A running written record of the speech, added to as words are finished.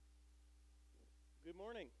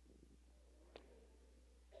Morning.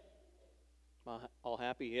 All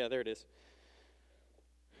happy? Yeah, there it is.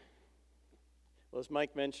 Well, as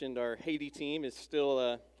Mike mentioned, our Haiti team is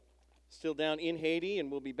still down in Haiti, and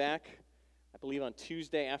we'll be back, I believe, on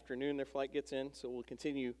Tuesday afternoon. Their flight gets in, so we'll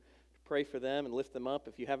continue to pray for them and lift them up.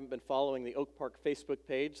 If you haven't been following the Oak Park Facebook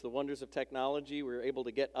page, The Wonders of Technology, we're able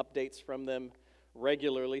to get updates from them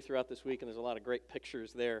regularly throughout this week, and there's a lot of great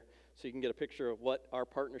pictures there, so you can get a picture of what our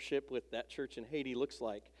partnership with that church in Haiti looks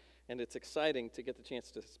like. And it's exciting to get the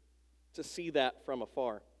chance to see that from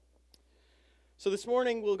afar. So this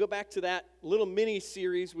morning, we'll go back to that little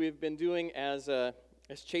mini-series we've been doing as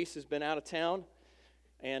Chase has been out of town,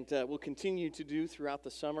 and we'll continue to do throughout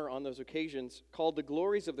the summer on those occasions, called The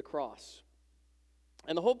Glories of the Cross.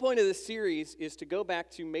 And the whole point of this series is to go back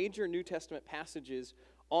to major New Testament passages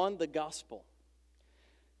on the gospel.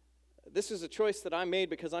 This is a choice that I made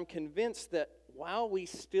because I'm convinced that while we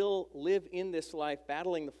still live in this life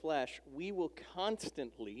battling the flesh, we will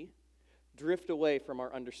constantly drift away from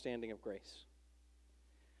our understanding of grace.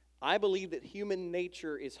 I believe that human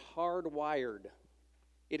nature is hardwired.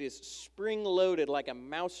 It is spring-loaded like a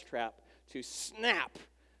mousetrap to snap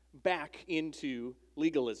back into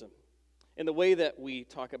legalism. In the way that we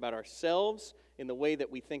talk about ourselves, in the way that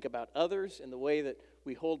we think about others, in the way that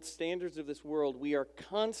we hold standards of this world, we are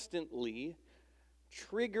constantly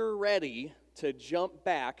trigger ready to jump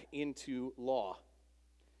back into law.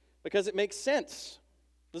 Because it makes sense.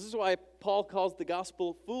 This is why Paul calls the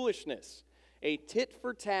gospel foolishness. A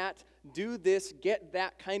tit-for-tat, do this, get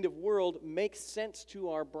that kind of world makes sense to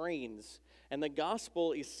our brains. And the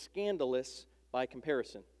gospel is scandalous by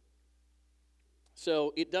comparison.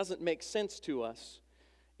 So it doesn't make sense to us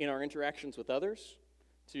in our interactions with others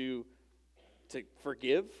to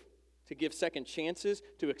forgive, to give second chances,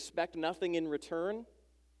 to expect nothing in return.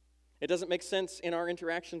 It doesn't make sense in our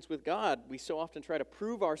interactions with God. We so often try to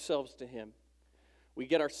prove ourselves to Him. We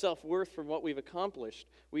get our self-worth from what we've accomplished.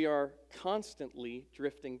 We are constantly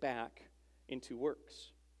drifting back into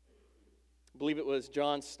works. I believe it was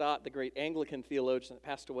John Stott, the great Anglican theologian that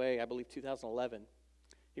passed away, I believe 2011.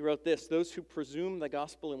 He wrote this: "Those who presume the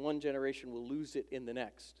gospel in one generation will lose it in the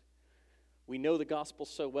next." We know the gospel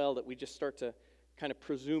so well that we just start to kind of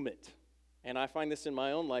presume it. And I find this in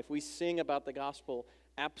my own life. We sing about the gospel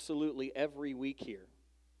absolutely every week here.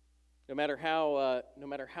 No matter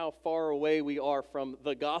how far away we are from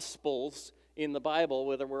the Gospels in the Bible,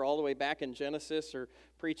 whether we're all the way back in Genesis or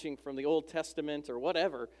preaching from the Old Testament or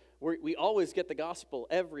whatever, we always get the gospel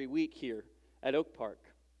every week here at Oak Park.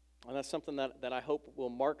 And that's something that I hope will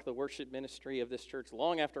mark the worship ministry of this church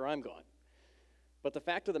long after I'm gone. But the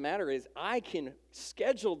fact of the matter is, I can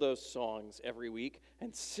schedule those songs every week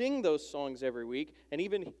and sing those songs every week and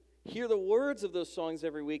even hear the words of those songs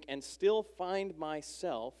every week and still find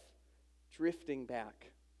myself drifting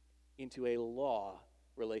back into a law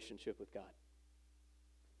relationship with God.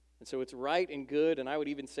 And so it's right and good, and I would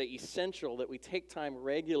even say essential, that we take time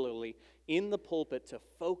regularly in the pulpit to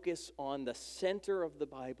focus on the center of the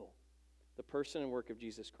Bible, the person and work of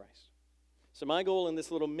Jesus Christ. So my goal in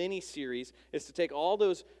this little mini-series is to take all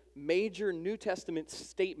those major New Testament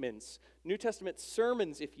statements, New Testament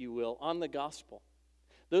sermons, if you will, on the gospel.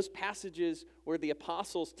 Those passages where the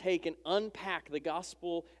apostles take and unpack the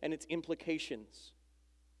gospel and its implications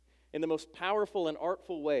in the most powerful and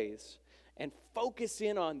artful ways, and focus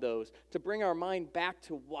in on those to bring our mind back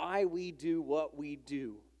to why we do what we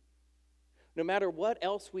do. No matter what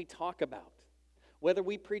else we talk about, whether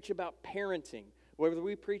we preach about parenting, whether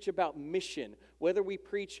we preach about mission, whether we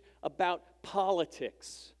preach about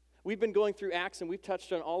politics. We've been going through Acts and we've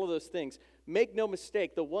touched on all of those things. Make no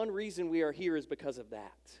mistake, the one reason we are here is because of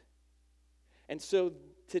that. And so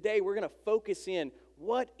today we're going to focus in,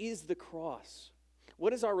 what is the cross?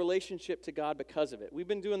 What is our relationship to God because of it? We've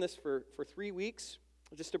been doing this for 3 weeks,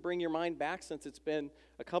 just to bring your mind back, since it's been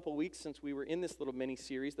a couple weeks since we were in this little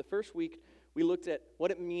mini-series. The first week, we looked at what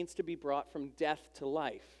it means to be brought from death to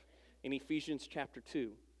life in Ephesians chapter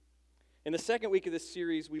 2. In the second week of this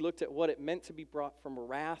series, we looked at what it meant to be brought from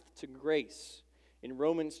wrath to grace in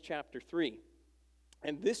Romans chapter 3.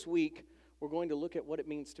 And this week, we're going to look at what it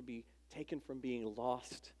means to be taken from being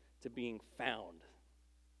lost to being found.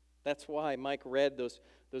 That's why Mike read those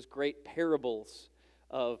great parables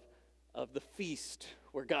of the feast,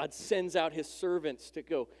 where God sends out His servants to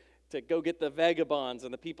go get the vagabonds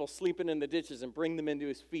and the people sleeping in the ditches and bring them into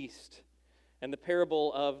His feast. And the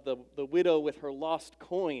parable of the widow with her lost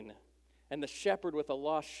coin and the shepherd with a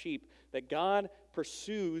lost sheep, that God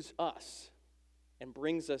pursues us and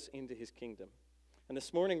brings us into His kingdom. And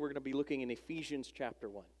this morning we're going to be looking in Ephesians chapter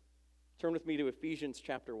 1. Turn with me to Ephesians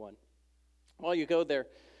chapter 1. While you go there,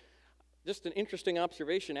 just an interesting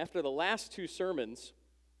observation. After the last two sermons,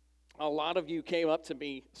 a lot of you came up to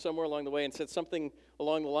me somewhere along the way and said something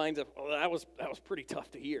along the lines of, "Oh, that was pretty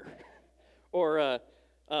tough to hear," or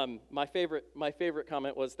my favorite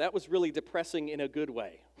comment was, "That was really depressing in a good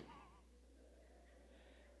way."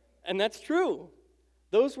 And that's true.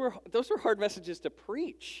 Those were hard messages to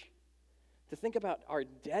preach. To think about our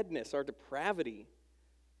deadness, our depravity,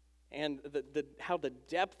 and how the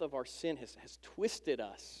depth of our sin has twisted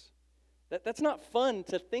us. That's not fun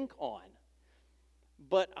to think on.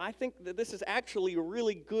 But I think that this is actually a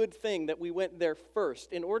really good thing that we went there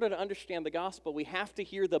first. In order to understand the gospel, we have to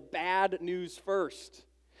hear the bad news first.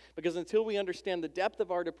 Because until we understand the depth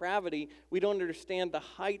of our depravity, we don't understand the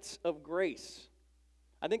heights of grace.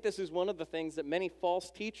 I think this is one of the things that many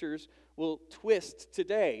false teachers will twist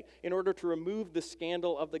today in order to remove the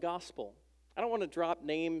scandal of the gospel. I don't want to drop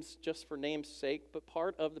names just for name's sake, but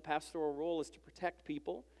part of the pastoral role is to protect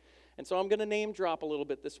people. And so I'm going to name drop a little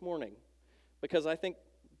bit this morning, because I think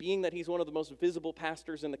being that he's one of the most visible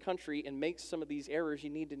pastors in the country and makes some of these errors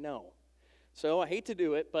you need to know. So I hate to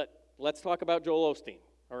do it, but let's talk about Joel Osteen,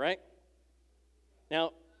 all right?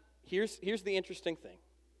 Now, here's the interesting thing.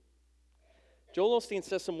 Joel Osteen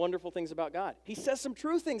says some wonderful things about God. He says some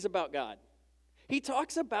true things about God. He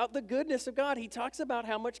talks about the goodness of God. He talks about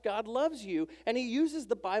how much God loves you, and he uses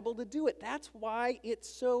the Bible to do it. That's why it's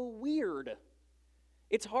so weird.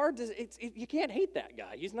 It's hard to, you can't hate that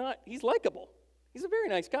guy. He's likable. He's a very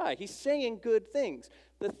nice guy. He's saying good things.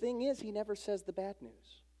 The thing is, he never says the bad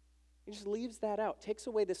news. He just leaves that out, takes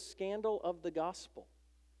away the scandal of the gospel.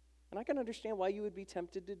 And I can understand why you would be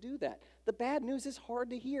tempted to do that. The bad news is hard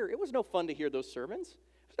to hear. It was no fun to hear those sermons. It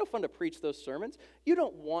was no fun to preach those sermons. You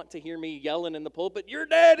don't want to hear me yelling in the pulpit, "You're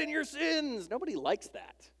dead in your sins." Nobody likes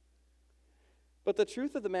that. But the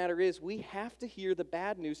truth of the matter is, we have to hear the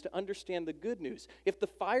bad news to understand the good news. If the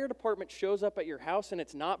fire department shows up at your house and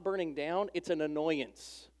it's not burning down, it's an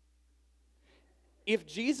annoyance. If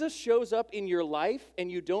Jesus shows up in your life and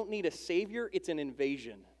you don't need a Savior, it's an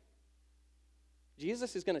invasion.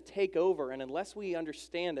 Jesus is going to take over, and unless we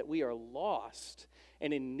understand that we are lost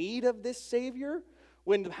and in need of this Savior,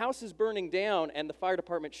 when the house is burning down and the fire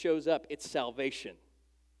department shows up, it's salvation.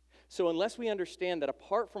 So unless we understand that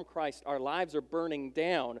apart from Christ, our lives are burning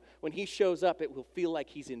down, when he shows up, it will feel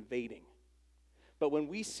like he's invading. But when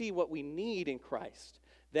we see what we need in Christ,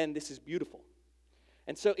 then this is beautiful.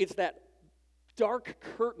 And so it's that dark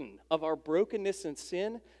curtain of our brokenness and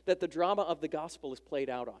sin that the drama of the gospel is played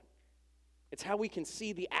out on. It's how we can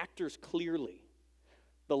see the actors clearly.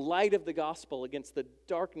 The light of the gospel against the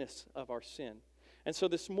darkness of our sin. And so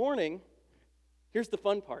this morning, here's the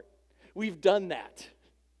fun part. We've done that.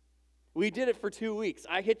 We did it for 2 weeks.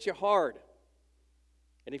 I hit you hard.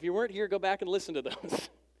 And if you weren't here, go back and listen to those.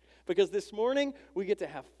 Because this morning, we get to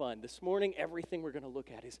have fun. This morning, everything we're going to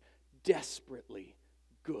look at is desperately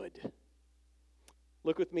good.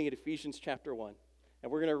 Look with me at Ephesians chapter 1.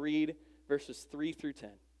 And we're going to read verses 3 through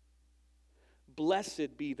 10.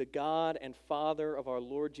 Blessed be the God and Father of our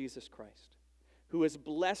Lord Jesus Christ, who has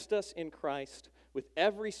blessed us in Christ with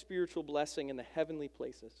every spiritual blessing in the heavenly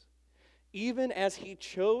places, even as he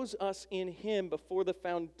chose us in him before the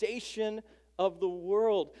foundation of the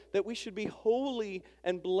world, that we should be holy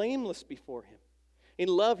and blameless before him. In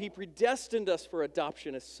love, he predestined us for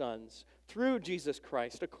adoption as sons through Jesus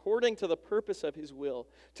Christ, according to the purpose of his will,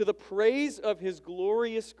 to the praise of his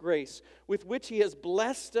glorious grace, with which he has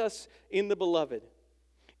blessed us in the beloved.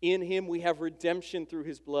 In him we have redemption through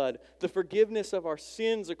his blood, the forgiveness of our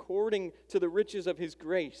sins according to the riches of his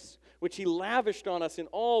grace, which he lavished on us in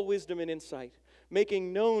all wisdom and insight,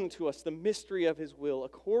 making known to us the mystery of his will,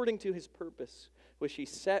 according to his purpose, which he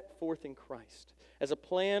set forth in Christ, as a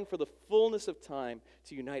plan for the fullness of time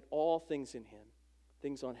to unite all things in him,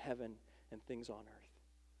 things on heaven and things on earth.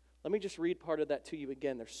 Let me just read part of that to you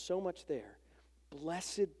again. There's so much there.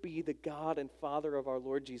 Blessed be the God and Father of our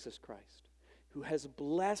Lord Jesus Christ, who has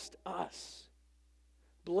blessed us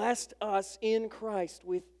in Christ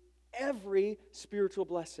with every spiritual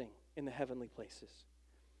blessing in the heavenly places,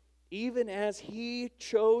 even as he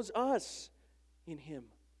chose us in him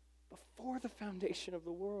before the foundation of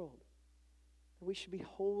the world, that we should be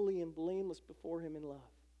holy and blameless before him in love.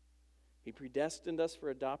 He predestined us for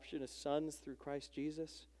adoption as sons through Christ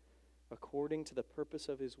Jesus, according to the purpose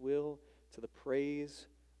of his will, to the praise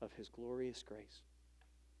of his glorious grace.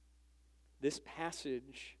 This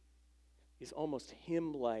passage is almost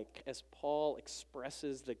hymn-like as Paul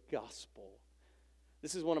expresses the gospel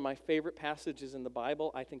This is one of my favorite passages in the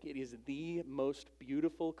Bible. I think it is the most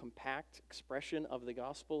beautiful, compact expression of the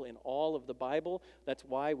gospel in all of the Bible. That's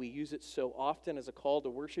why we use it so often as a call to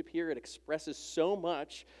worship here. It expresses so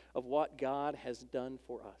much of what God has done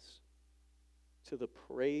for us, to the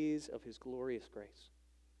praise of his glorious grace.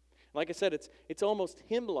 Like I said, it's almost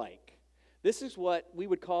hymn-like. This is what we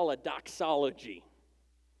would call a doxology.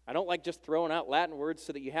 I don't like just throwing out Latin words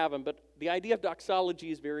so that you have them, but the idea of doxology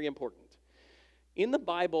is very important. In the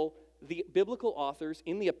Bible, the biblical authors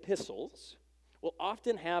in the epistles will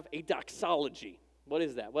often have a doxology. What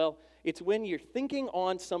is that? Well, it's when you're thinking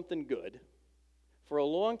on something good for a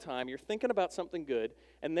long time, you're thinking about something good,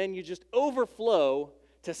 and then you just overflow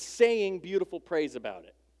to saying beautiful praise about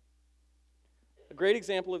it. A great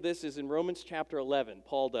example of this is in Romans chapter 11.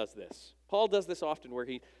 Paul does this. Paul does this often where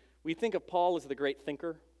we think of Paul as the great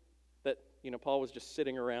thinker, that, Paul was just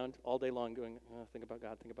sitting around all day long going, think about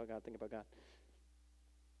God, think about God, think about God.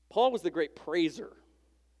 Paul was the great praiser.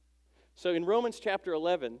 So in Romans chapter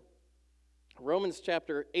 11, Romans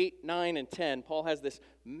chapter 8, 9, and 10, Paul has this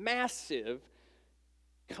massive,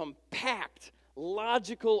 compact,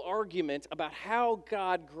 logical argument about how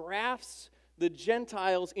God grafts the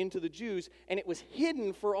Gentiles into the Jews, and it was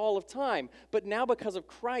hidden for all of time. But now because of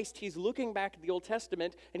Christ, he's looking back at the Old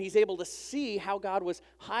Testament, and he's able to see how God was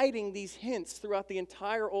hiding these hints throughout the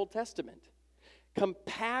entire Old Testament.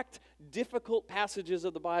 Compact, difficult passages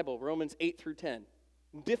of the Bible, Romans 8 through 10.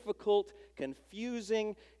 Difficult,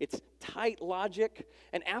 confusing, it's tight logic.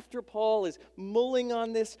 And after Paul is mulling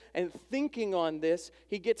on this and thinking on this,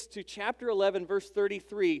 he gets to chapter 11, verse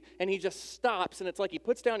 33, and he just stops, and it's like he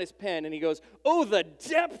puts down his pen and he goes, "Oh, the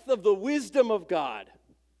depth of the wisdom of God.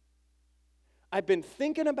 I've been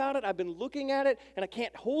thinking about it, I've been looking at it, and I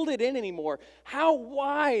can't hold it in anymore. How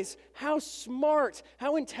wise, how smart,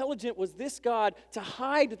 how intelligent was this God to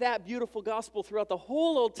hide that beautiful gospel throughout the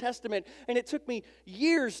whole Old Testament, and it took me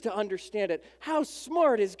years to understand it. How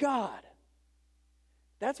smart is God?"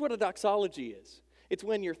 That's what a doxology is. It's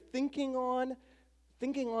when you're thinking on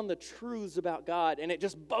the truths about God, and it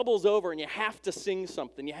just bubbles over, and you have to sing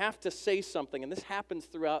something, you have to say something, and this happens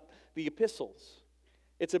throughout the epistles.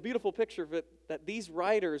 It's a beautiful picture of it, that these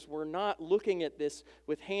writers were not looking at this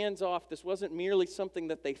with hands off. This wasn't merely something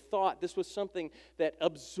that they thought. This was something that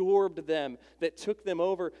absorbed them, that took them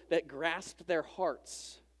over, that grasped their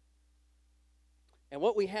hearts. And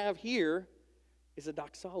what we have here is a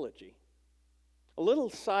doxology. A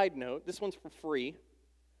little side note, this one's for free.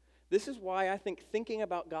 This is why I think thinking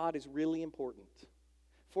about God is really important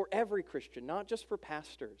for every Christian, not just for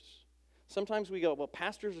pastors. Sometimes we go, well,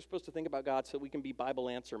 pastors are supposed to think about God so we can be Bible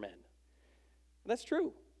answer men. That's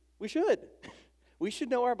true. We should. We should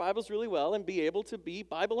know our Bibles really well and be able to be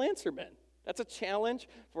Bible answer men. That's a challenge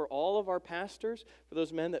for all of our pastors, for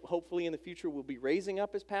those men that hopefully in the future will be raising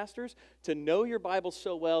up as pastors, to know your Bible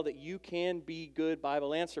so well that you can be good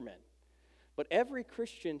Bible answer men. But every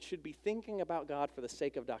Christian should be thinking about God for the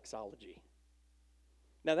sake of doxology.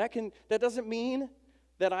 Now that doesn't mean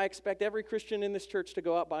that I expect every Christian in this church to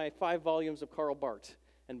go out buy 5 volumes of Karl Barth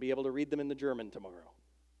and be able to read them in the German tomorrow.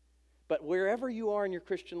 But wherever you are in your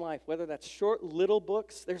Christian life, whether that's short little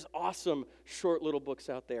books, there's awesome short little books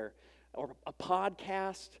out there, or a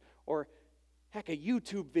podcast, or heck, a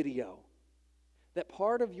YouTube video, that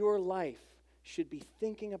part of your life should be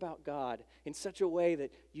thinking about God in such a way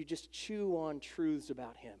that you just chew on truths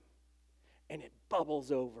about Him, and it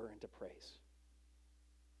bubbles over into praise.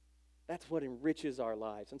 That's what enriches our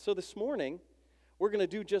lives. And so this morning, we're going to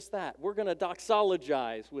do just that. We're going to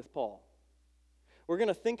doxologize with Paul. We're going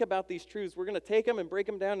to think about these truths. We're going to take them and break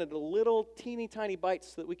them down into little teeny tiny bites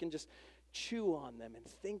so that we can just chew on them and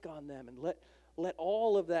think on them and let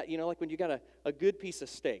all of that, like when you got a good piece of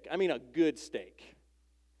steak. I mean a good steak.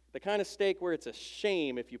 The kind of steak where it's a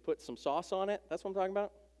shame if you put some sauce on it. That's what I'm talking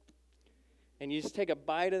about. And you just take a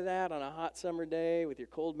bite of that on a hot summer day with your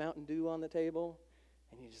cold Mountain Dew on the table.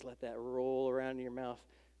 And you just let that roll around in your mouth,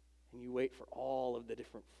 and you wait for all of the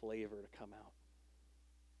different flavor to come out.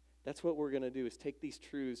 That's what we're going to do, is take these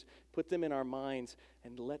truths, put them in our minds,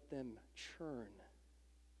 and let them churn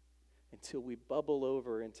until we bubble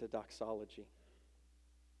over into doxology.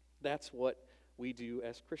 That's what we do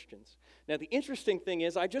as Christians. Now, the interesting thing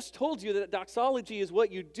is, I just told you that doxology is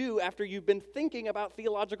what you do after you've been thinking about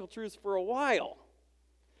theological truths for a while.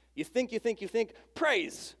 You think,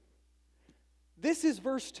 praise. This is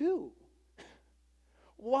verse 2.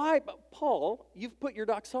 Why, Paul, you've put your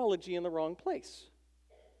doxology in the wrong place.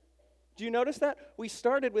 Do you notice that? We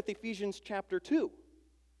started with Ephesians chapter 2.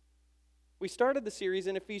 We started the series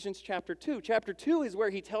in Ephesians chapter 2. Chapter 2 is where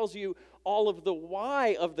he tells you all of the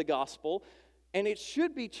why of the gospel, and it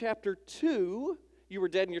should be chapter 2. you were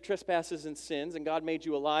dead in your trespasses and sins, and God made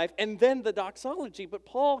you alive, and then the doxology. But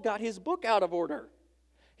Paul got his book out of order.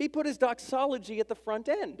 He put his doxology at the front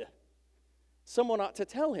end. Someone ought to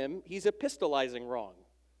tell him he's epistolizing wrong.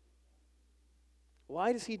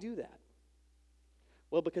 Why does he do that?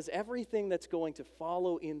 Well, because everything that's going to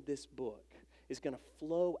follow in this book is going to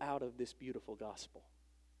flow out of this beautiful gospel.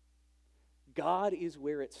 God is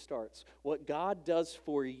where it starts. What God does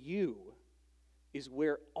for you is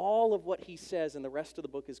where all of what he says in the rest of the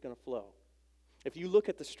book is going to flow. If you look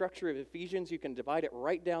at the structure of Ephesians, you can divide it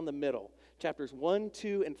right down the middle. Chapters 1,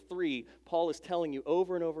 2, and 3, Paul is telling you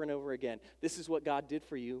over and over and over again, this is what God did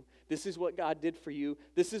for you, this is what God did for you,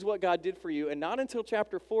 this is what God did for you. And not until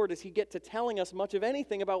chapter 4 does he get to telling us much of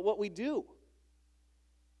anything about what we do.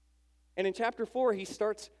 And in chapter 4, he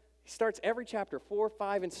starts every chapter, 4,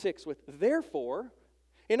 5, and 6, with therefore.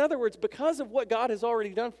 In other words, because of what God has already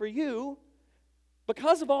done for you,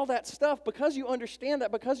 because of all that stuff, because you understand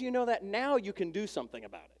that, because you know that, now you can do something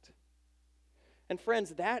about it. And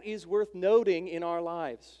friends, that is worth noting in our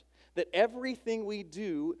lives, that everything we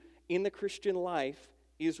do in the Christian life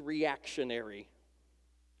is reactionary.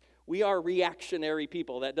 We are reactionary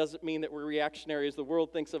people. That doesn't mean that we're reactionary as the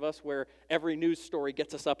world thinks of us, where every news story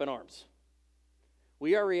gets us up in arms.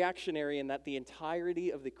 We are reactionary in that the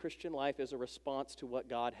entirety of the Christian life is a response to what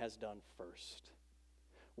God has done first.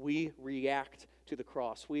 We react to the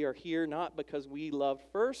cross. We are here not because we loved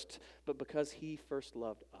first, but because he first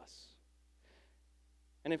loved us.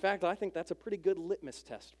 And in fact, I think that's a pretty good litmus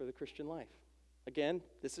test for the Christian life. Again,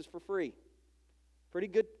 this is for free. Pretty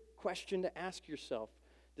good question to ask yourself.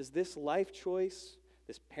 Does this life choice,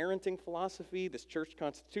 this parenting philosophy, this church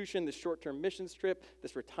constitution, this short-term missions trip,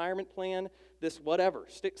 this retirement plan, this whatever,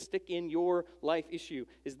 stick in your life issue,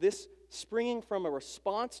 is this springing from a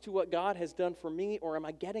response to what God has done for me, or am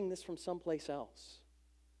I getting this from someplace else?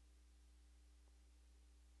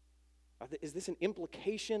 Is this an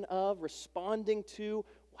implication of responding to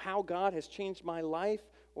how God has changed my life,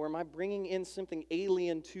 or am I bringing in something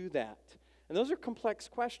alien to that? And those are complex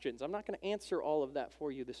questions. I'm not going to answer all of that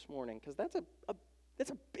for you this morning, because that's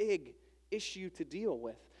a big issue to deal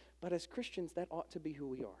with. But as Christians, that ought to be who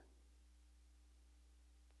we are.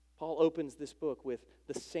 Paul opens this book with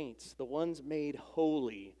the saints, the ones made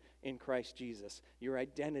holy in Christ Jesus. Your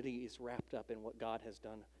identity is wrapped up in what God has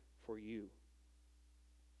done for you.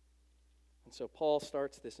 And so Paul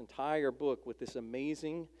starts this entire book with this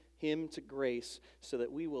amazing hymn to grace so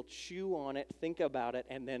that we will chew on it, think about it,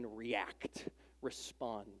 and then react,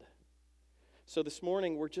 respond. So this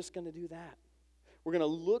morning, we're just going to do that. We're going to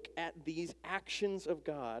look at these actions of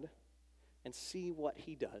God and see what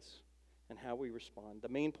he does and how we respond. The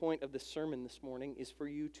main point of this sermon this morning is for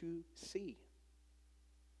you to see.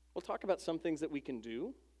 We'll talk about some things that we can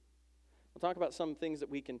do. We'll talk about some things that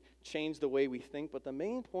we can change the way we think, but the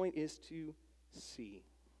main point is to see.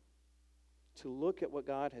 To look at what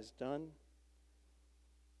God has done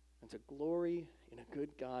and to glory in a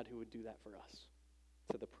good God who would do that for us,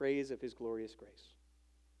 to the praise of his glorious grace.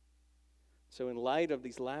 So in light of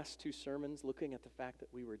these last two sermons, looking at the fact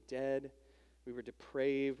that we were dead, we were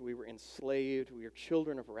depraved, we were enslaved, we are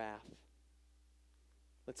children of wrath,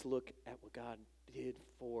 let's look at what God did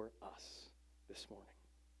for us this morning.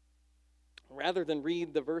 Rather than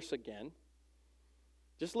read the verse again,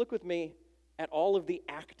 just look with me at all of the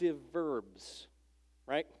active verbs,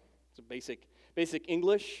 right? It's a basic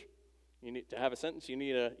English. You need to have a sentence, you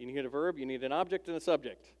need a verb, you need an object and a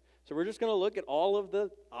subject. So we're just going to look at all of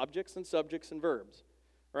the objects and subjects and verbs,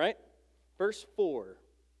 right? Verse 4,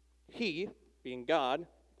 he, being God,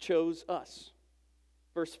 chose us.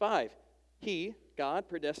 Verse 5, he, God,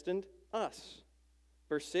 predestined us.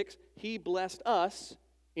 Verse 6, he blessed us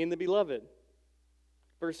in the beloved.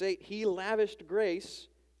 Verse 8, he lavished grace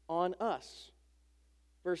on us.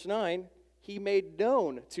 Verse 9, he made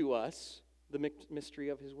known to us the mystery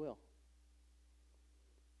of his will.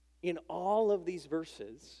 In all of these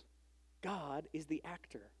verses, God is the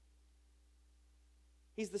actor.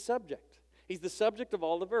 He's the subject. He's the subject of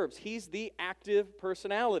all the verbs. He's the active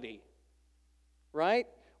personality, right?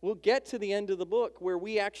 We'll get to the end of the book where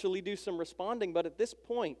we actually do some responding, but at this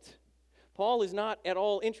point, Paul is not at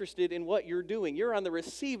all interested in what you're doing. You're on the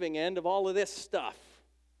receiving end of all of this stuff.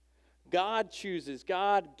 God chooses,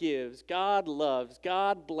 God gives, God loves,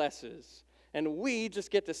 God blesses. And we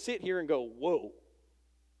just get to sit here and go, whoa.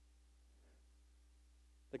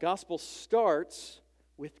 The gospel starts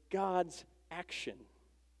with God's action.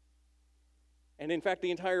 And in fact,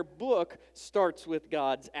 the entire book starts with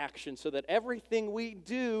God's action, so that everything we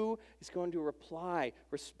do is going to reply,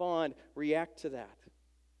 respond, react to that.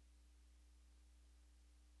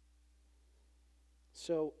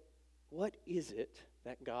 So, what is it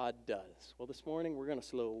that God does? Well, this morning we're going to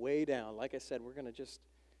slow way down. Like I said, we're going to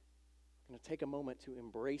take a moment to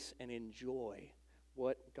embrace and enjoy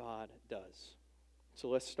what God does. So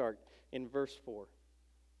let's start in verse 4.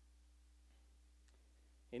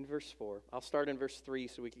 In verse 4, I'll start in verse 3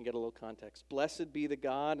 so we can get a little context. Blessed be the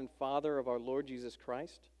God and Father of our Lord Jesus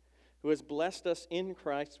Christ, who has blessed us in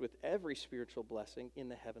Christ with every spiritual blessing in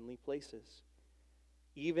the heavenly places,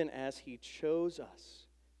 even as he chose us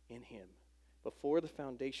in him before the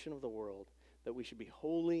foundation of the world, that we should be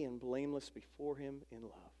holy and blameless before him in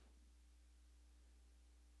love.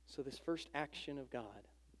 So this first action of God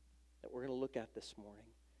that we're going to look at this morning,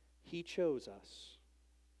 he chose us.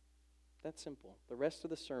 That's simple. The rest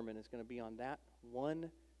of the sermon is going to be on that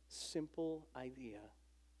one simple idea.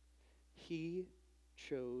 He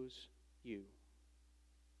chose you.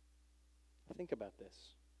 Think about this.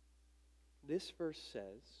 This verse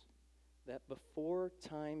says that before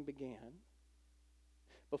time began,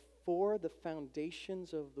 before the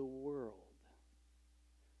foundations of the world,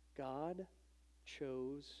 God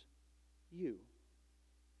chose you.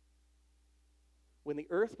 When the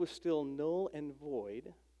earth was still null and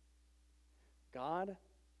void, God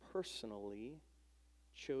personally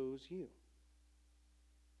chose you.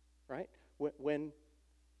 Right? When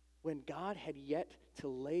God had yet to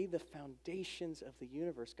lay the foundations of the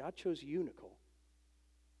universe, God chose you, Nicole.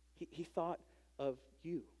 He thought of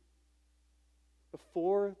you.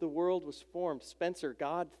 Before the world was formed, Spencer,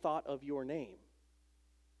 God thought of your name.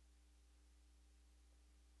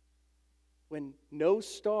 When no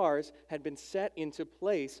stars had been set into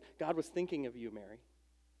place, God was thinking of you, Mary.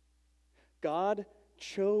 God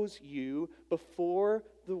chose you before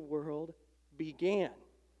the world began.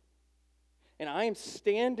 And I am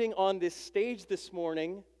standing on this stage this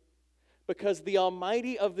morning because the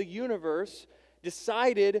Almighty of the universe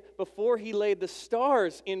decided before he laid the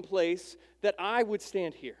stars in place that I would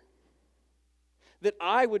stand here, that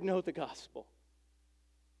I would know the gospel.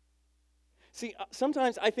 See,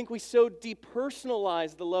 sometimes I think we so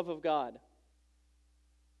depersonalize the love of God.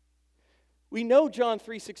 We know John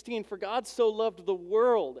 3:16, for God so loved the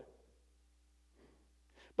world.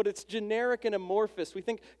 But it's generic and amorphous. We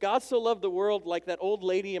think God so loved the world like that old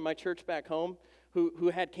lady in my church back home who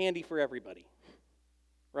had candy for everybody.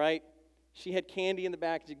 Right? She had candy in the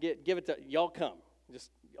back. Give it to y'all come.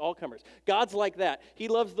 Just all comers. God's like that. He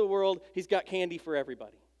loves the world. He's got candy for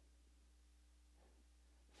everybody.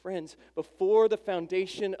 Friends, before the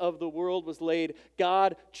foundation of the world was laid,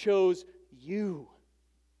 God chose you.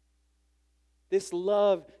 This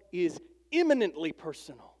love is imminently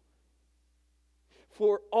personal.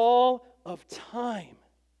 For all of time,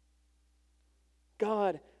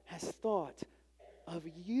 God has thought of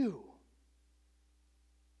you.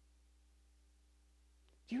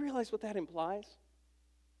 Do you realize what that implies?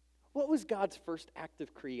 What was God's first act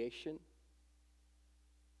of creation?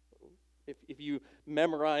 If you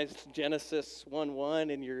memorized Genesis 1:1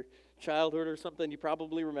 in your childhood or something, you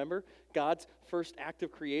probably remember God's first act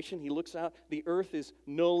of creation. He looks out, the earth is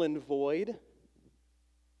null and void.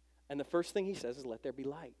 And the first thing he says is, let there be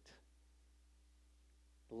light.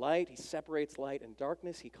 Light, he separates light and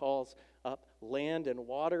darkness. He calls up land and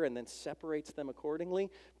water and then separates them accordingly.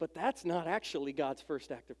 But that's not actually God's first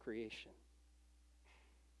act of creation.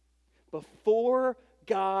 Before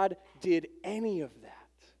God did any of that,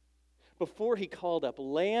 before he called up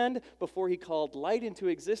land, before he called light into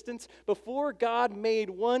existence, before God made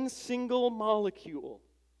one single molecule,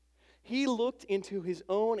 he looked into his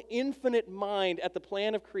own infinite mind at the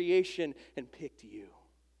plan of creation and picked you,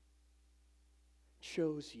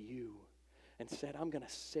 chose you, and said, I'm going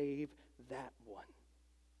to save that one.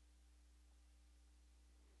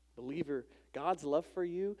 Believer, God's love for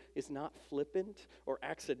you is not flippant or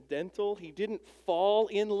accidental. He didn't fall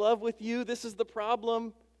in love with you. This is the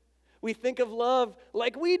problem. We think of love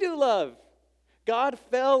like we do love. God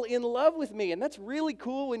fell in love with me. And that's really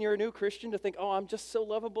cool when you're a new Christian to think, oh, I'm just so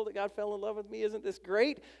lovable that God fell in love with me. Isn't this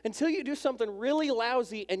great? Until you do something really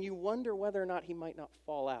lousy and you wonder whether or not he might not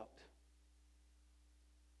fall out.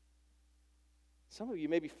 Some of you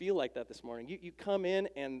maybe feel like that this morning. You come in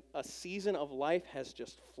and a season of life has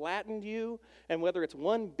just flattened you. And whether it's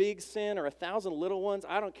one big sin or 1,000 little ones,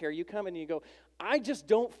 I don't care. You come in and you go, I just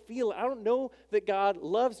don't feel it. I don't know that God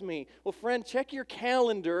loves me. Well, friend, check your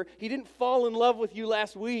calendar. He didn't fall in love with you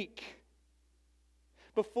last week.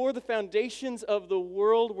 Before the foundations of the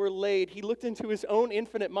world were laid, he looked into his own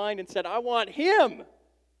infinite mind and said, I want him.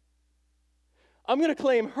 I'm going to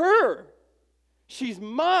claim her. She's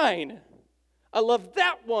mine. I love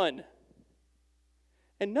that one.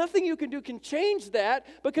 And nothing you can do can change that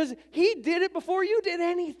because he did it before you did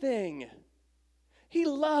anything. He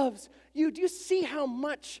loves you. Do you see how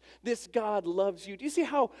much this God loves you? Do you see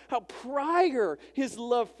how prior his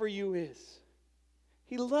love for you is?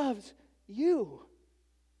 He loves you.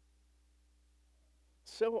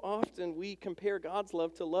 So often we compare God's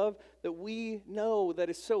love to love that we know that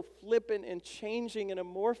is so flippant and changing and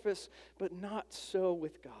amorphous, but not so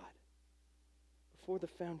with God. Before the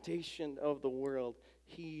foundation of the world,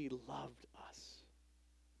 he loved us.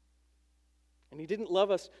 And he didn't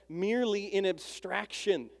love us merely in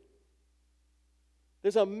abstraction.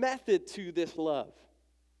 There's a method to this love.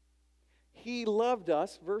 He loved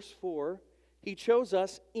us, verse 4, he chose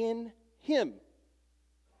us in him.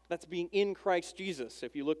 That's being in Christ Jesus.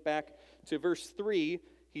 If you look back to verse 3,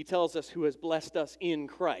 he tells us who has blessed us in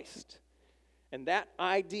Christ. And that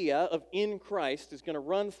idea of in Christ is going to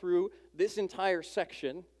run through this entire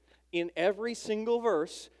section. In every single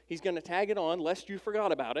verse, he's going to tag it on, lest you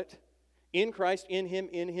forgot about it. In Christ, in him,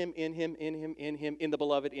 in him, in him, in him, in him, in the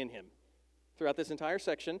beloved, in him. Throughout this entire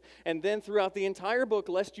section. And then throughout the entire book,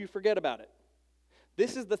 lest you forget about it.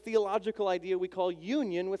 This is the theological idea we call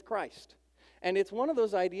union with Christ. And it's one of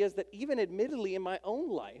those ideas that even admittedly in my own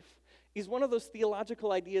life is one of those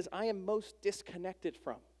theological ideas I am most disconnected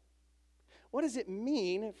from. What does it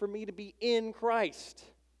mean for me to be in Christ?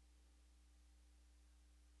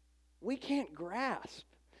 We can't grasp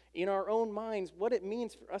in our own minds what it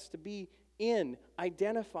means for us to be in,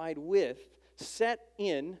 identified with, set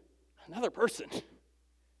in another person.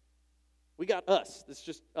 We got us. It's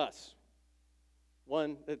just us.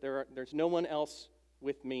 There's no one else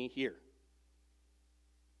with me here.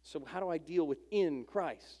 So how do I deal with in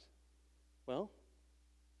Christ? Well,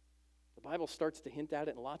 the Bible starts to hint at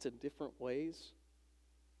it in lots of different ways.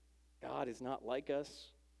 God is not like us.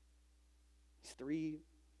 He's three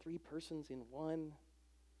persons in one.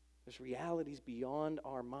 There's realities beyond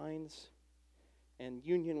our minds. And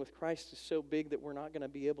union with Christ is so big that we're not going to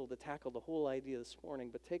be able to tackle the whole idea this morning,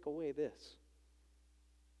 but take away this.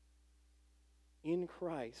 In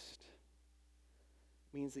Christ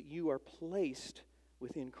means that you are placed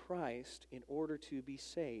within Christ in order to be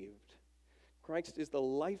saved. Christ is the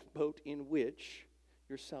lifeboat in which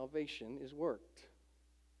your salvation is worked.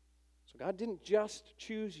 So God didn't just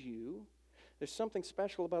choose you. There's something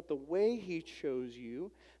special about the way he chose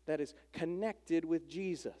you that is connected with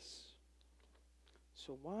Jesus.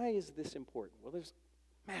 So why is this important? Well, there's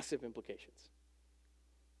massive implications.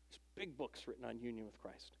 There's big books written on union with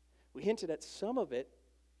Christ. We hinted at some of it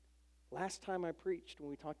last time I preached when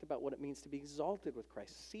we talked about what it means to be exalted with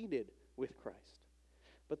Christ, seated with Christ.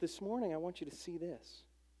 But this morning I want you to see this.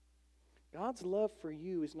 God's love for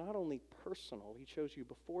you is not only personal, he chose you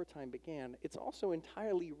before time began, it's also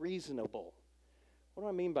entirely reasonable. What do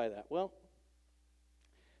I mean by that? Well,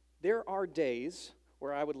 there are days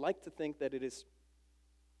where I would like to think that it is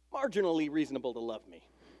marginally reasonable to love me.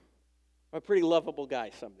 I'm a pretty lovable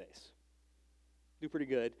guy some days. Do pretty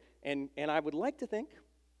good. And I would like to think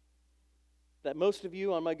that most of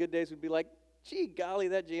you on my good days would be like, gee, golly,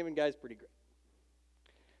 that Jamin guy's pretty great.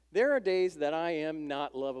 There are days that I am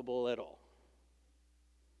not lovable at all.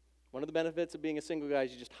 One of the benefits of being a single guy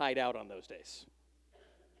is you just hide out on those days.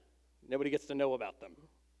 Nobody gets to know about them.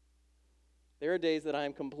 There are days that I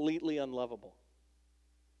am completely unlovable.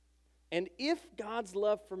 And if God's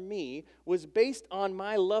love for me was based on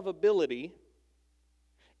my lovability,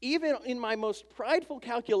 even in my most prideful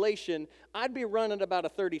calculation, I'd be running about a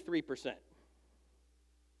 33%.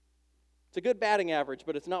 It's a good batting average,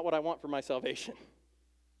 but it's not what I want for my salvation.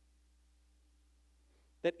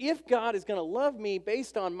 That if God is going to love me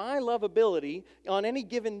based on my lovability on any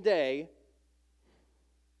given day,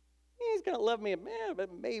 he's going to love me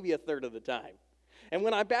maybe a third of the time. And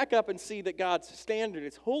when I back up and see that God's standard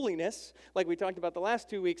is holiness, like we talked about the last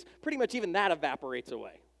 2 weeks, pretty much even that evaporates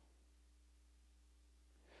away.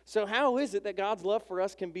 So how is it that God's love for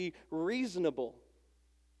us can be reasonable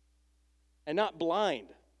and not blind?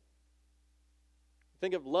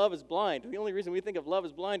 Think of love as blind. The only reason we think of love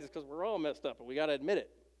as blind is because we're all messed up, and we got to admit it.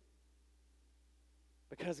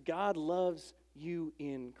 Because God loves you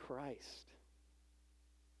in Christ.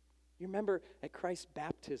 You remember at Christ's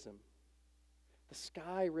baptism, the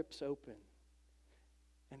sky rips open,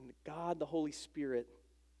 and God, the Holy Spirit,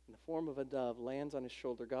 in the form of a dove, lands on his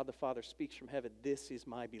shoulder. God the Father speaks from heaven, "This is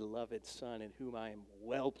my beloved Son, in whom I am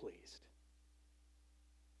well pleased."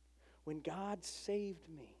 When God saved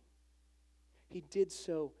me, he did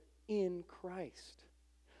so in Christ.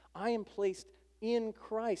 I am placed in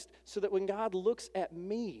Christ so that when God looks at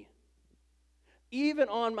me, even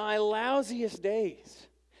on my lousiest days,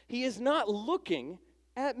 he is not looking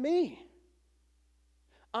at me.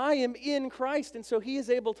 I am in Christ, and so he is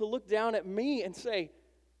able to look down at me and say,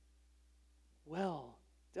 well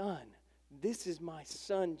done. This is my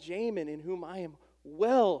son, Jamin, in whom I am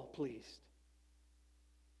well pleased.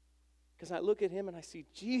 Because I look at him and I see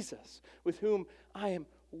Jesus, with whom I am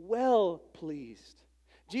well pleased.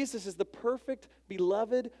 Jesus is the perfect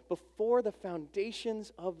beloved before the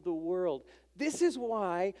foundations of the world. This is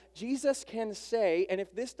why Jesus can say, and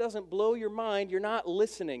if this doesn't blow your mind, you're not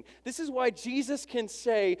listening. This is why Jesus can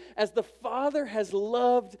say, as the Father has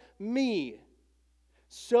loved me,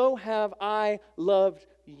 so have I loved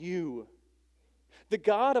you. The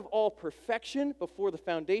God of all perfection before the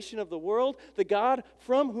foundation of the world, the God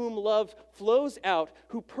from whom love flows out,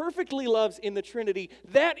 who perfectly loves in the Trinity,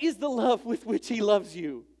 that is the love with which he loves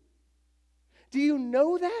you. Do you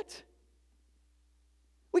know that?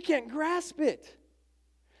 We can't grasp it.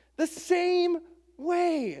 The same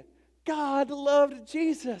way God loved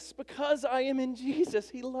Jesus, because I am in Jesus,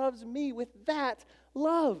 he loves me with that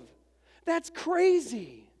love. That's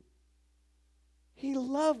crazy. He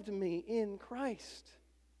loved me in Christ.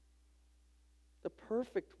 The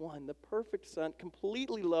perfect one, the perfect son,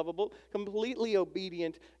 completely lovable, completely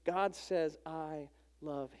obedient. God says, I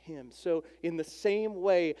love him. So in the same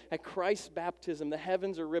way, at Christ's baptism, the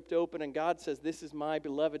heavens are ripped open and God says, this is my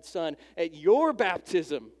beloved son. At your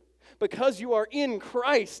baptism, because you are in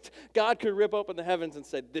Christ, God could rip open the heavens and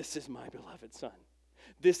say, this is my beloved son.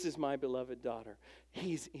 This is my beloved daughter.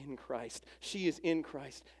 He's in Christ. She is in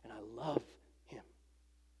Christ, and I love him.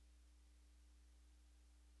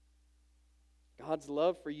 God's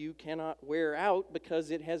love for you cannot wear out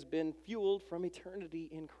because it has been fueled from eternity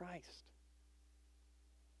in Christ.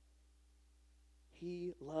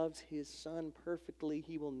 He loves his son perfectly.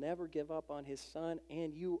 He will never give up on his son,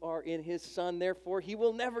 and you are in his son. Therefore, he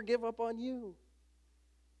will never give up on you.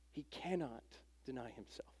 He cannot deny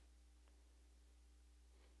himself.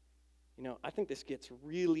 You know, I think this gets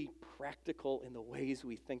really practical in the ways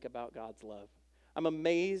we think about God's love. I'm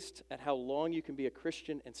amazed at how long you can be a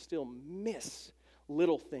Christian and still miss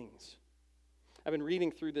little things. I've been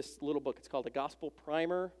reading through this little book. It's called The Gospel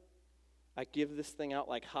Primer. I give this thing out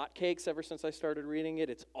like hotcakes ever since I started reading it.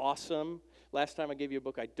 It's awesome. Last time I gave you a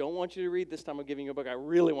book I don't want you to read. This time I'm giving you a book I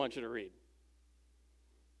really want you to read.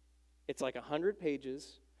 It's like 100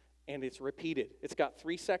 pages, and it's repeated. It's got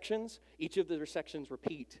 3 sections. Each of the sections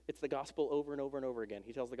repeat. It's the gospel over and over and over again.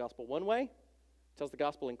 He tells the gospel one way, tells the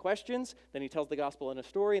gospel in questions, then he tells the gospel in a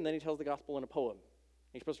story, and then he tells the gospel in a poem.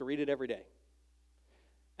 You're supposed to read it every day.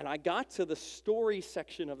 And I got to the story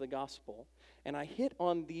section of the gospel, and I hit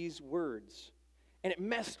on these words, and it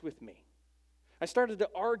messed with me. I started to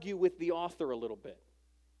argue with the author a little bit.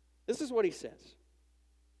 This is what he says.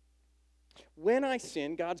 When I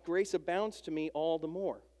sin, God's grace abounds to me all the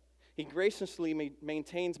more. He graciously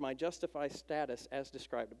maintains my justified status as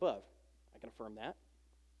described above. I can affirm that.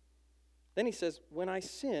 Then he says, when I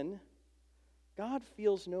sin, God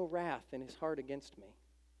feels no wrath in his heart against me.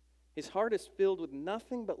 His heart is filled with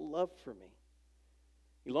nothing but love for me.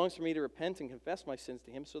 He longs for me to repent and confess my sins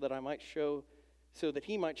to him so that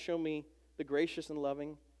he might show me the gracious and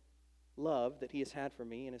loving love that he has had for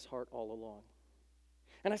me in his heart all along.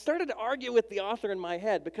 And I started to argue with the author in my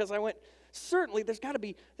head because I went, certainly there's got to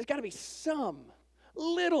be some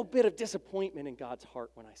little bit of disappointment in God's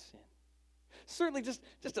heart when I sin. Certainly just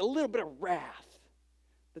a little bit of wrath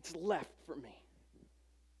that's left for me.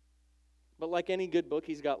 But like any good book,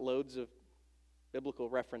 he's got loads of biblical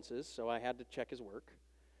references, so I had to check his work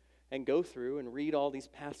and go through and read all these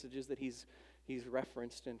passages that he's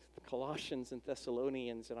referenced in Colossians and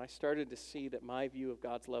Thessalonians, and I started to see that my view of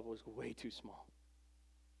God's love was way too small.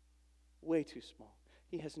 Way too small.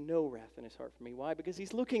 He has no wrath in his heart for me. Why? Because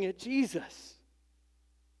he's looking at Jesus.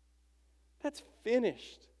 That's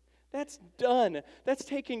finished. That's done. That's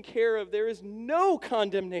taken care of. There is no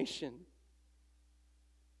condemnation.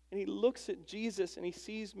 And he looks at Jesus and he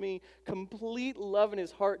sees me, complete love in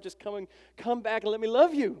his heart, just come back and let me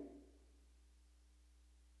love you.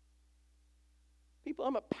 People,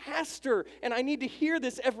 I'm a pastor and I need to hear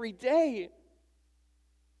this every day.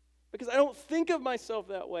 Because I don't think of myself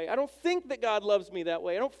that way. I don't think that God loves me that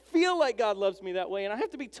way. I don't feel like God loves me that way. And I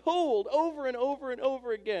have to be told over and over and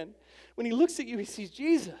over again. When he looks at you, he sees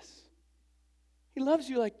Jesus. He loves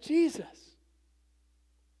you like Jesus.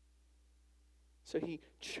 So he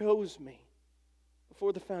chose me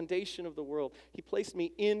before the foundation of the world. He placed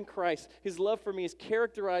me in Christ. His love for me is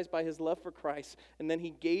characterized by his love for Christ. And then he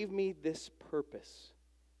gave me this purpose.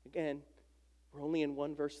 Again, we're only in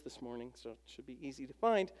one verse this morning, so it should be easy to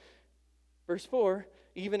find. Verse 4,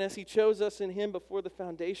 even as he chose us in him before the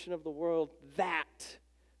foundation of the world, that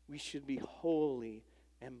we should be holy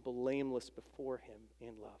and blameless before him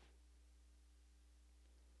in love.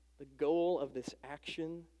 The goal of this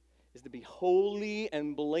action is to be holy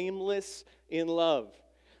and blameless in love.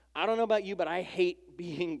 I don't know about you, but I hate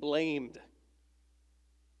being blamed.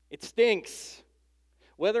 It stinks.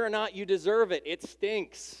 Whether or not you deserve it, it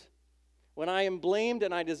stinks. When I am blamed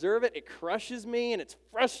and I deserve it, it crushes me, and it's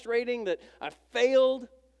frustrating that I failed,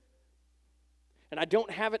 and I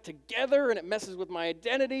don't have it together, and it messes with my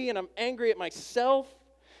identity, and I'm angry at myself.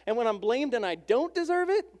 And when I'm blamed and I don't deserve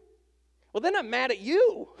it, well, then I'm mad at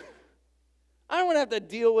you. I don't want to have to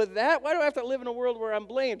deal with that. Why do I have to live in a world where I'm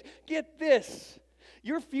blamed? Get this.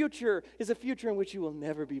 Your future is a future in which you will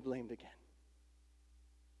never be blamed again.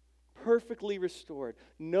 Perfectly restored.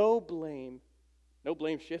 No blame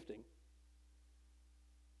shifting.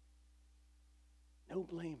 No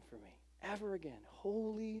blame for me ever again.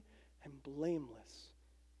 Holy and blameless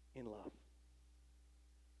in love.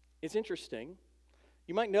 It's interesting.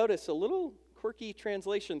 You might notice a little quirky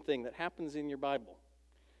translation thing that happens in your Bible.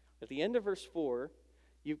 At the end of verse 4,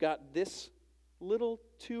 you've got this little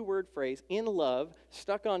two-word phrase, in love,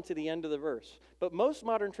 stuck onto the end of the verse. But most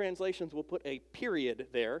modern translations will put a period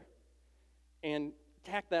there and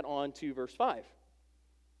tack that on to verse 5.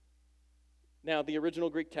 Now, the original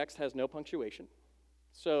Greek text has no punctuation,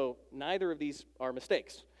 so neither of these are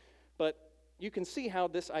mistakes. But you can see how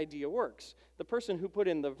this idea works. The person who put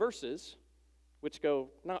in the verses, which go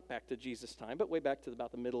not back to Jesus' time, but way back to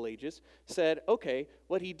about the Middle Ages, said, okay,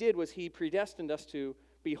 what he did was he predestined us to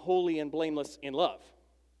be holy and blameless in love.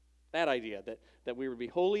 That idea, that we would be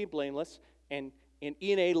holy, blameless, and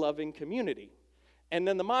in a loving community. And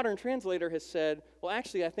then the modern translator has said, well,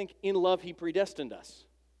 actually, I think in love he predestined us.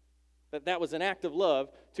 That was an act of love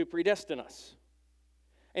to predestine us.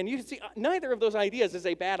 And you can see, neither of those ideas is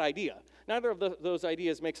a bad idea. Neither of those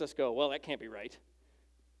ideas makes us go, well, that can't be right.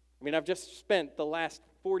 I mean, I've just spent the last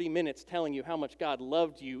 40 minutes telling you how much God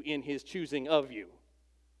loved you in his choosing of you.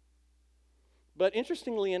 But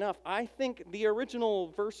interestingly enough, I think the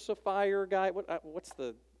original versifier guy, what's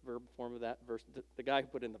the verb form of that verse? The guy who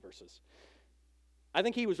put in the verses. I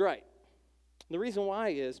think he was right. The reason why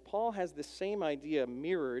is Paul has this same idea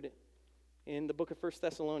mirrored in the book of 1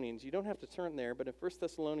 Thessalonians. You don't have to turn there, but in 1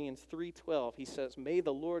 Thessalonians 3:12, he says, may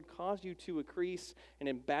the Lord cause you to increase and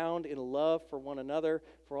abound in love for one another,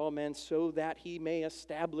 for all men, so that he may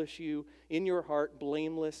establish you in your heart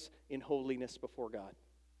blameless in holiness before God.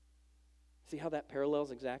 See how that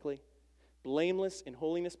parallels exactly? Blameless in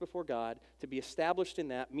holiness before God, to be established in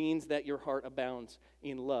that means that your heart abounds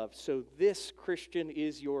in love. So this, Christian,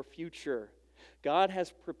 is your future. God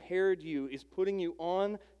has prepared you, is putting you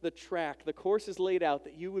on the track. The course is laid out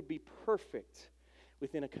that you would be perfect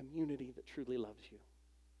within a community that truly loves you.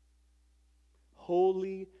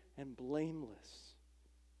 Holy and blameless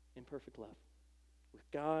in perfect love with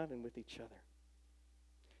God and with each other.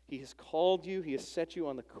 He has called you, he has set you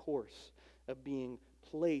on the course of being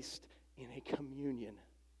placed in a communion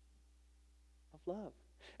of love.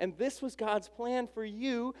 And this was God's plan for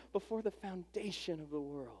you before the foundation of the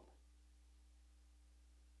world.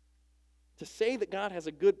 To say that God has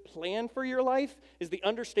a good plan for your life is the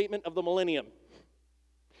understatement of the millennium.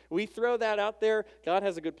 We throw that out there, God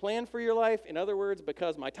has a good plan for your life. In other words,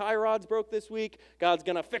 because my tie rods broke this week, God's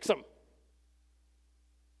going to fix them.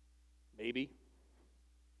 Maybe.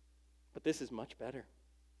 But this is much better.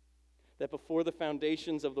 That before the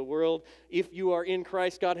foundations of the world, if you are in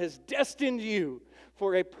Christ, God has destined you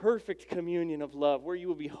for a perfect communion of love, where you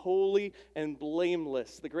will be holy and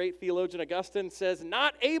blameless. The great theologian Augustine says,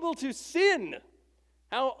 not able to sin.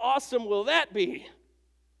 How awesome will that be?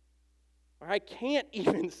 Or I can't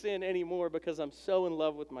even sin anymore because I'm so in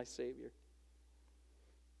love with my Savior.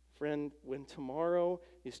 Friend, when tomorrow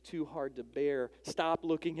is too hard to bear, stop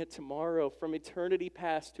looking at tomorrow. From eternity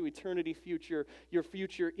past to eternity future, your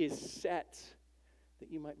future is set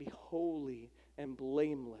that you might be holy and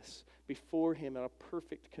blameless before him in a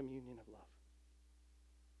perfect communion of love.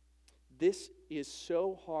 This is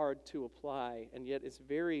so hard to apply, and yet it's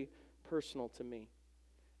very personal to me.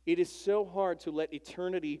 It is so hard to let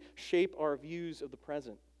eternity shape our views of the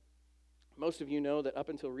present. Most of you know that up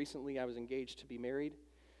until recently I was engaged to be married.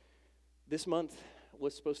 This month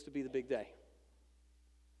was supposed to be the big day.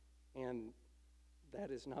 And that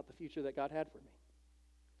is not the future that God had for me.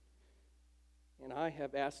 And I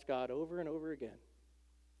have asked God over and over again,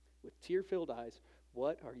 with tear-filled eyes,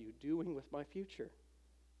 what are you doing with my future?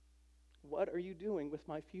 What are you doing with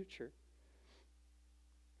my future?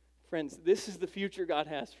 Friends, this is the future God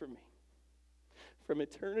has for me. From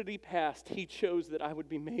eternity past, he chose that I would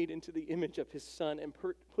be made into the image of his Son and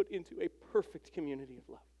put into a perfect community of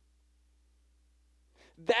love.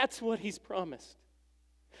 That's what he's promised.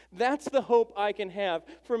 That's the hope I can have.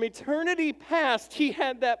 From eternity past, he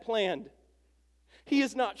had that planned. He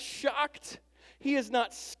is not shocked. He is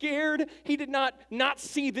not scared. He did not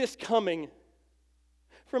see this coming.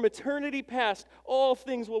 From eternity past, all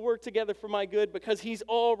things will work together for my good because he's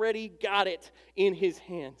already got it in his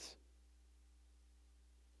hands.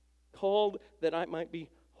 Called that I might be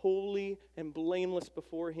holy and blameless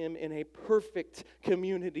before him in a perfect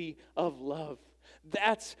community of love.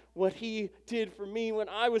 That's what he did for me when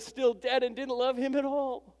I was still dead and didn't love him at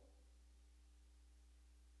all.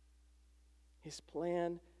 His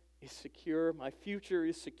plan is secure. My future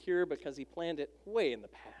is secure because he planned it way in the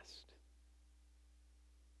past.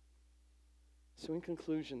 So in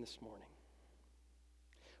conclusion this morning,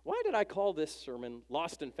 why did I call this sermon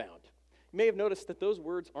Lost and Found? You may have noticed that those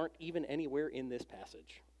words aren't even anywhere in this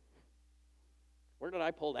passage. Where did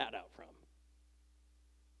I pull that out from?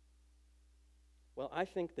 Well, I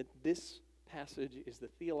think that this passage is the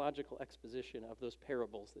theological exposition of those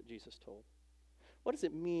parables that Jesus told. What does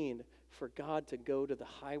it mean for God to go to the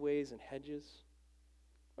highways and hedges?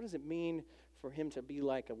 What does it mean for him to be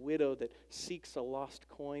like a widow that seeks a lost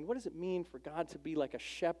coin? What does it mean for God to be like a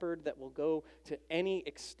shepherd that will go to any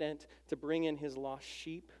extent to bring in his lost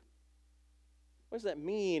sheep? What does that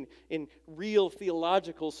mean in real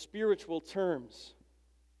theological, spiritual terms?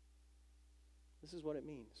 This is what it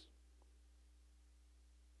means.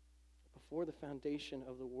 Before the foundation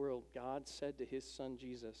of the world, God said to his son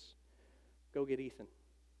Jesus, "Go get Ethan.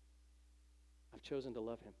 I've chosen to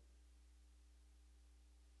love him.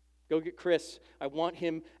 Go get Chris. I want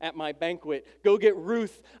him at my banquet. Go get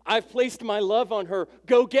Ruth. I've placed my love on her.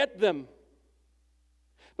 Go get them."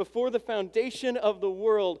 Before the foundation of the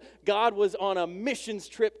world, God was on a missions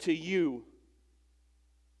trip to you.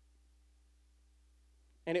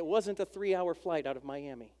 And it wasn't a 3-hour flight out of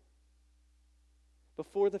Miami.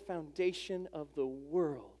 Before the foundation of the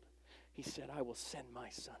world, he said, "I will send my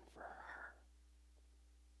son for her.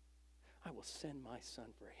 I will send my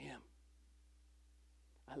son for him.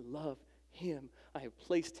 I love him. I have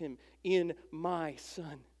placed him in my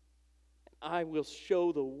son. And I will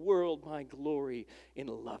show the world my glory in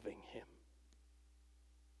loving him."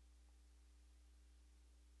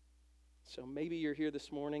 So maybe you're here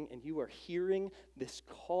this morning and you are hearing this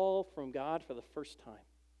call from God for the first time.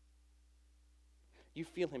 You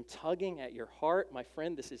feel him tugging at your heart. My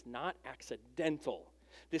friend, this is not accidental.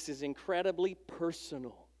 This is incredibly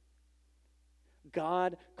personal.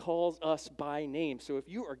 God calls us by name. So if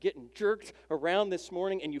you are getting jerked around this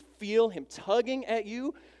morning and you feel him tugging at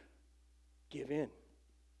you, give in.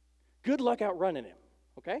 Good luck outrunning him,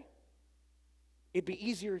 okay? It'd be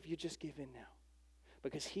easier if you just give in now,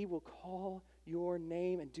 because he will call your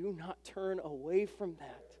name, and do not turn away from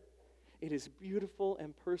that. It is beautiful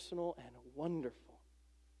and personal and wonderful.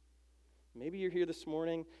 Maybe you're here this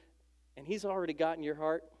morning and he's already gotten your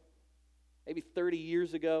heart, maybe 30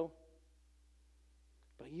 years ago.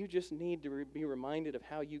 But you just need to be reminded of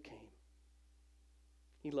how you came.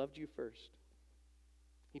 He loved you first.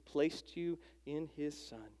 He placed you in his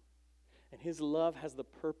son. And his love has the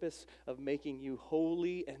purpose of making you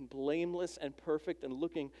holy and blameless and perfect and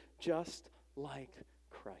looking just like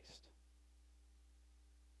Christ.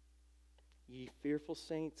 Ye fearful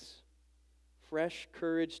saints, fresh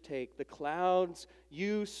courage take. The clouds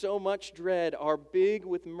you so much dread are big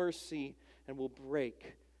with mercy and will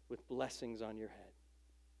break with blessings on your head.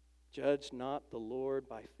 Judge not the Lord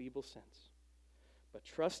by feeble sense, but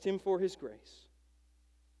trust him for his grace.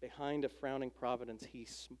 Behind a frowning providence, he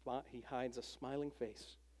hides a smiling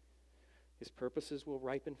face. His purposes will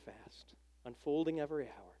ripen fast, unfolding every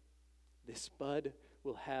hour. This bud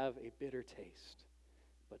will have a bitter taste,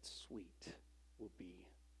 but sweet will be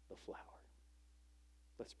the flower.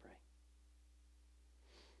 Let's pray.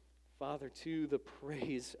 Father, to the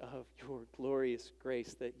praise of your glorious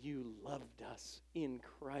grace that you loved us in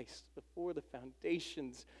Christ before the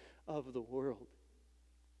foundations of the world.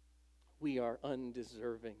 We are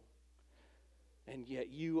undeserving, and yet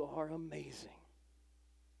you are amazing.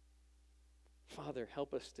 Father,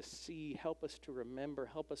 help us to see, help us to remember,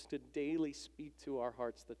 help us to daily speak to our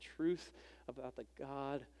hearts the truth about the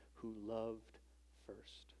God who loved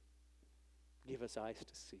first. Give us eyes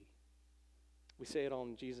to see. We say it all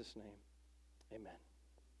in Jesus' name. Amen.